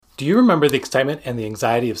Do you remember the excitement and the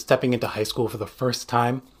anxiety of stepping into high school for the first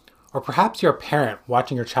time? Or perhaps you're a parent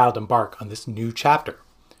watching your child embark on this new chapter.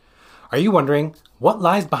 Are you wondering what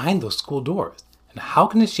lies behind those school doors and how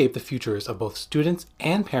can it shape the futures of both students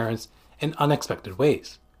and parents in unexpected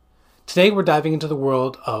ways? Today we're diving into the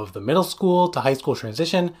world of the middle school to high school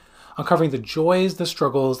transition, uncovering the joys, the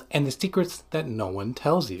struggles, and the secrets that no one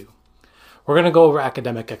tells you. We're going to go over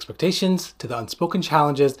academic expectations to the unspoken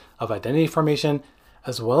challenges of identity formation,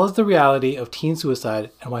 as well as the reality of teen suicide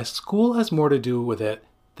and why school has more to do with it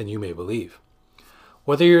than you may believe.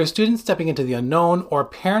 Whether you're a student stepping into the unknown or a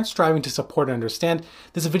parent striving to support and understand,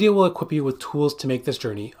 this video will equip you with tools to make this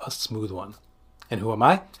journey a smooth one. And who am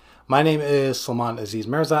I? My name is Salman Aziz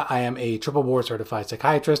Mirza. I am a triple board certified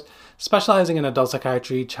psychiatrist specializing in adult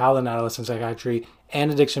psychiatry, child and adolescent psychiatry, and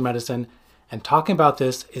addiction medicine. And talking about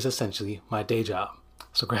this is essentially my day job.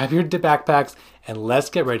 So grab your backpacks and let's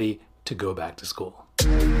get ready to go back to school.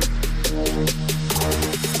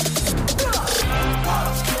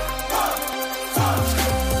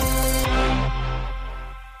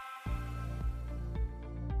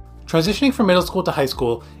 Transitioning from middle school to high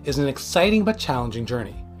school is an exciting but challenging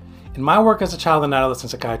journey. In my work as a child and adolescent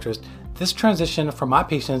psychiatrist, this transition for my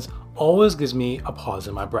patients always gives me a pause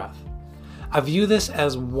in my breath. I view this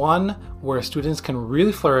as one where students can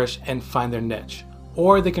really flourish and find their niche,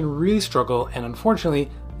 or they can really struggle and unfortunately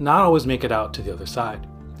not always make it out to the other side.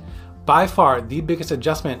 By far, the biggest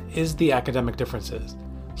adjustment is the academic differences,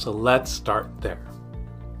 so let's start there.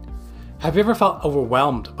 Have you ever felt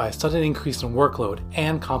overwhelmed by a sudden increase in workload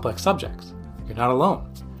and complex subjects? You're not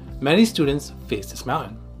alone. Many students face this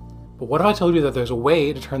mountain. But what if I told you that there's a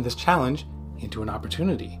way to turn this challenge into an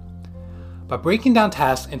opportunity? By breaking down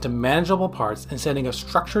tasks into manageable parts and setting a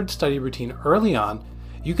structured study routine early on,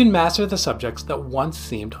 you can master the subjects that once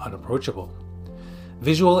seemed unapproachable.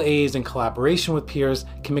 Visual aids and collaboration with peers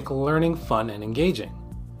can make learning fun and engaging.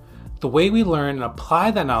 The way we learn and apply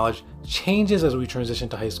that knowledge changes as we transition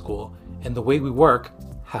to high school, and the way we work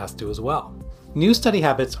has to as well. New study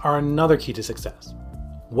habits are another key to success.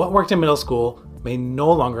 What worked in middle school may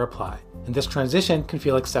no longer apply, and this transition can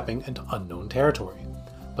feel like stepping into unknown territory.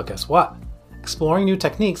 But guess what? Exploring new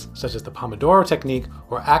techniques, such as the Pomodoro technique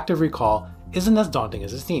or active recall, isn't as daunting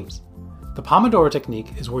as it seems. The Pomodoro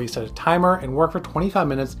technique is where you set a timer and work for 25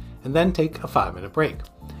 minutes and then take a 5-minute break.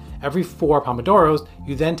 Every 4 Pomodoros,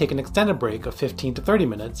 you then take an extended break of 15 to 30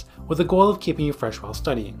 minutes with the goal of keeping you fresh while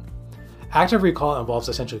studying. Active recall involves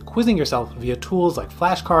essentially quizzing yourself via tools like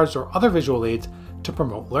flashcards or other visual aids to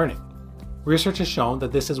promote learning. Research has shown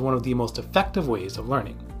that this is one of the most effective ways of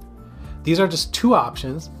learning. These are just 2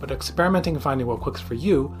 options, but experimenting and finding what clicks for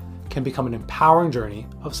you can become an empowering journey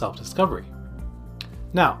of self-discovery.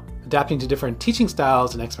 Now, adapting to different teaching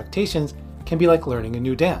styles and expectations can be like learning a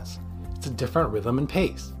new dance. It's a different rhythm and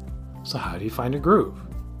pace. So how do you find a groove?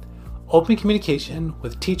 Open communication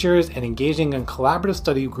with teachers and engaging in collaborative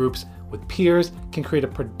study groups with peers can create a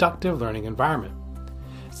productive learning environment.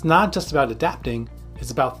 It's not just about adapting,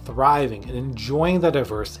 it's about thriving and enjoying the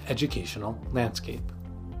diverse educational landscape.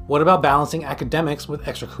 What about balancing academics with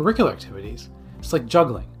extracurricular activities? It's like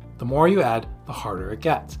juggling. The more you add, the harder it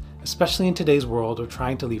gets, especially in today's world of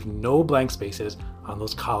trying to leave no blank spaces on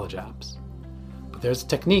those college apps. But there's a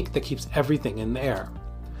technique that keeps everything in the air.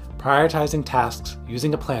 Prioritizing tasks,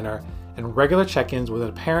 using a planner, and regular check-ins with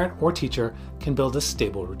a parent or teacher can build a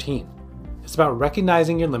stable routine. It's about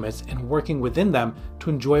recognizing your limits and working within them to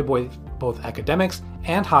enjoy both academics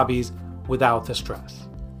and hobbies without the stress.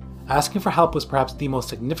 Asking for help was perhaps the most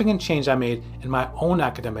significant change I made in my own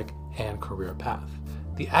academic and career path.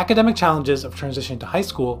 The academic challenges of transitioning to high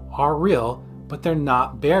school are real, but they're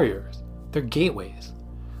not barriers. They're gateways.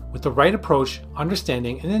 With the right approach,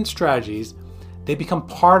 understanding, and then strategies, they become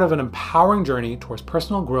part of an empowering journey towards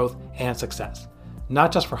personal growth and success,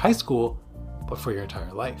 not just for high school, but for your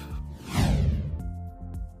entire life.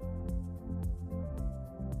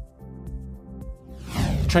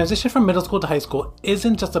 The transition from middle school to high school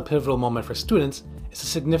isn't just a pivotal moment for students, it's a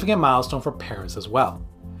significant milestone for parents as well.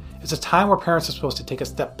 It's a time where parents are supposed to take a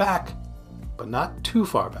step back, but not too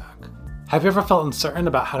far back. Have you ever felt uncertain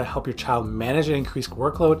about how to help your child manage an increased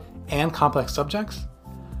workload and complex subjects?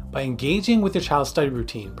 By engaging with your child's study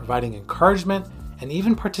routine, providing encouragement, and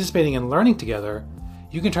even participating in learning together,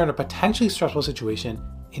 you can turn a potentially stressful situation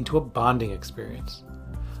into a bonding experience.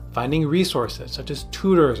 Finding resources such as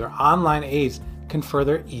tutors or online aids can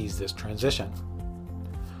further ease this transition.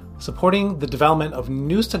 Supporting the development of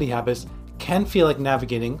new study habits can feel like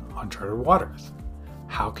navigating uncharted waters.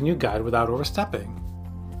 How can you guide without overstepping?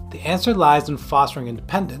 The answer lies in fostering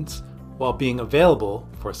independence while being available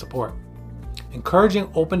for support. Encouraging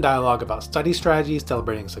open dialogue about study strategies,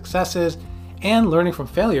 celebrating successes, and learning from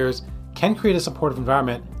failures can create a supportive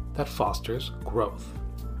environment that fosters growth.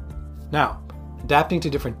 Now, adapting to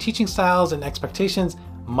different teaching styles and expectations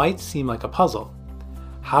might seem like a puzzle.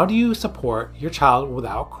 How do you support your child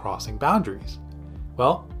without crossing boundaries?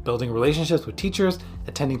 Well, building relationships with teachers,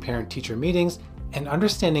 attending parent-teacher meetings, and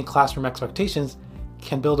understanding classroom expectations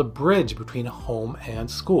can build a bridge between home and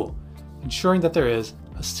school, ensuring that there is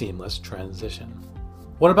a seamless transition.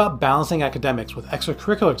 What about balancing academics with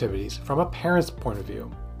extracurricular activities from a parent's point of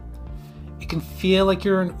view? It can feel like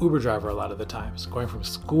you're an Uber driver a lot of the times, going from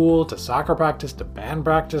school to soccer practice to band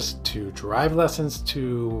practice to drive lessons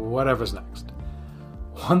to whatever's next.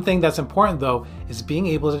 One thing that's important though is being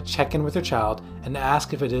able to check in with your child and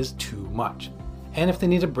ask if it is too much, and if they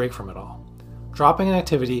need a break from it all. Dropping an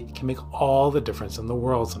activity can make all the difference in the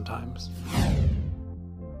world sometimes.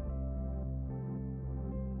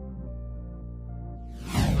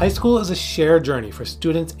 High school is a shared journey for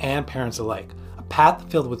students and parents alike, a path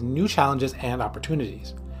filled with new challenges and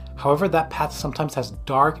opportunities. However, that path sometimes has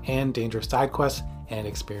dark and dangerous side quests and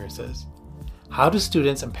experiences. How do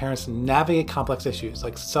students and parents navigate complex issues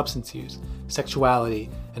like substance use, sexuality,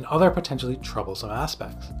 and other potentially troublesome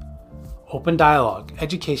aspects? Open dialogue,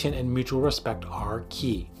 education, and mutual respect are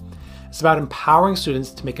key. It's about empowering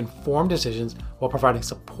students to make informed decisions while providing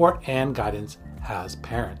support and guidance as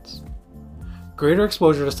parents. Greater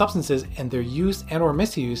exposure to substances and their use and or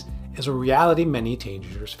misuse is a reality many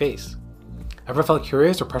teenagers face. Ever felt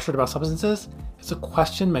curious or pressured about substances? It's a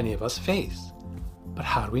question many of us face. But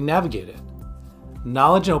how do we navigate it?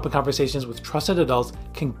 Knowledge and open conversations with trusted adults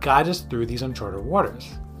can guide us through these uncharted waters.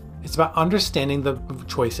 It's about understanding the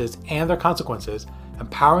choices and their consequences,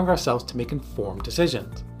 empowering ourselves to make informed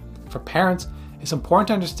decisions. For parents, it's important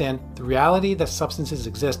to understand the reality that substances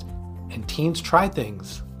exist and teens try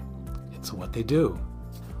things. It's what they do.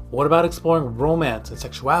 What about exploring romance and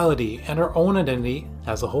sexuality and our own identity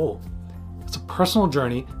as a whole? It's a personal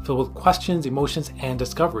journey filled with questions, emotions, and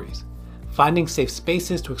discoveries. Finding safe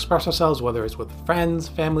spaces to express ourselves, whether it's with friends,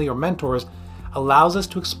 family, or mentors, allows us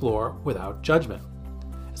to explore without judgment.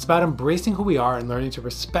 It's about embracing who we are and learning to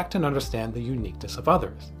respect and understand the uniqueness of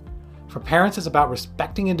others. For parents, it's about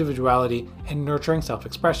respecting individuality and nurturing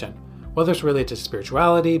self-expression, whether it's related to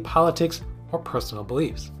spirituality, politics, or personal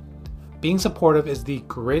beliefs. Being supportive is the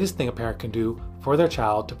greatest thing a parent can do for their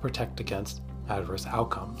child to protect against adverse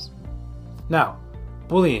outcomes. Now,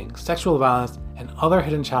 bullying, sexual violence, and other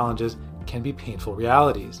hidden challenges can be painful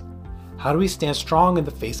realities. How do we stand strong in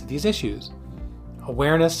the face of these issues?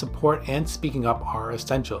 Awareness, support, and speaking up are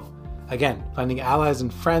essential. Again, finding allies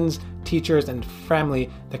and friends, teachers, and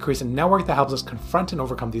family that creates a network that helps us confront and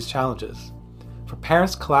overcome these challenges. For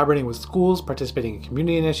parents, collaborating with schools, participating in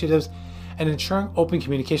community initiatives, and ensuring open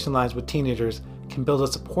communication lines with teenagers can build a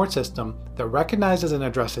support system that recognizes and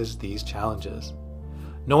addresses these challenges.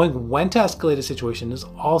 Knowing when to escalate a situation is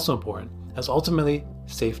also important, as ultimately,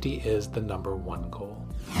 safety is the number one goal.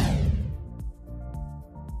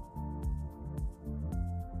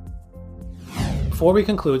 Before we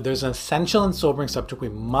conclude, there's an essential and sobering subject we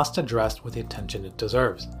must address with the attention it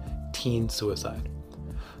deserves: teen suicide.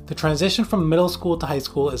 The transition from middle school to high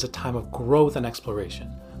school is a time of growth and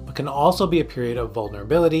exploration, but can also be a period of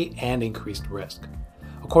vulnerability and increased risk.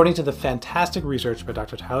 According to the fantastic research by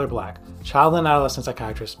Dr. Tyler Black, child and adolescent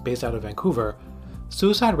psychiatrist based out of Vancouver,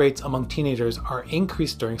 suicide rates among teenagers are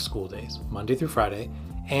increased during school days, Monday through Friday,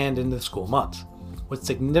 and in the school months, with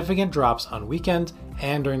significant drops on weekends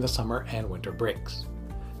and during the summer and winter breaks.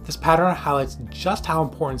 This pattern highlights just how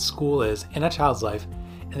important school is in a child's life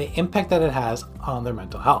and the impact that it has on their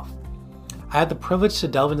mental health. I had the privilege to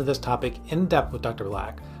delve into this topic in depth with Dr.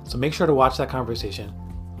 Black, so make sure to watch that conversation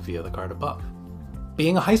via the card above.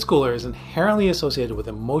 Being a high schooler is inherently associated with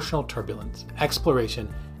emotional turbulence,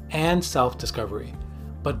 exploration, and self-discovery,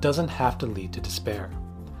 but doesn't have to lead to despair.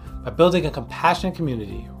 By building a compassionate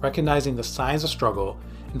community, recognizing the signs of struggle,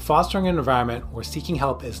 and fostering an environment where seeking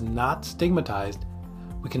help is not stigmatized,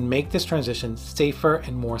 we can make this transition safer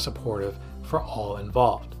and more supportive for all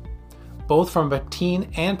involved. Both from a teen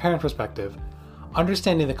and parent perspective,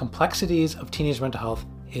 understanding the complexities of teenage mental health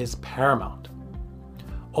is paramount.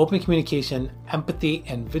 Open communication, empathy,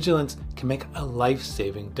 and vigilance can make a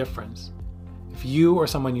life-saving difference. If you or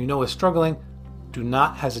someone you know is struggling, do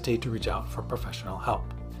not hesitate to reach out for professional help.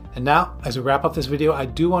 And now, as we wrap up this video, I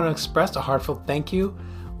do want to express a heartfelt thank you.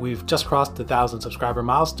 We've just crossed the 1,000 subscriber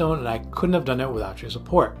milestone, and I couldn't have done it without your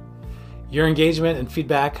support. Your engagement and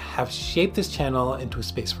feedback have shaped this channel into a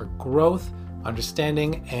space for growth,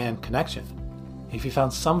 understanding, and connection. If you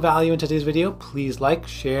found some value in today's video, please like,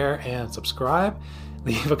 share, and subscribe.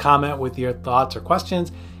 Leave a comment with your thoughts or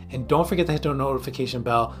questions, and don't forget to hit the notification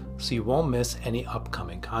bell so you won't miss any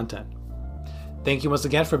upcoming content. Thank you once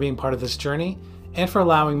again for being part of this journey and for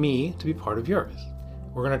allowing me to be part of yours.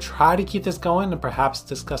 We're going to try to keep this going and perhaps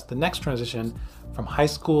discuss the next transition from high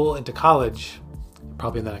school into college,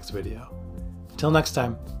 probably in the next video. Until next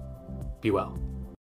time, be well.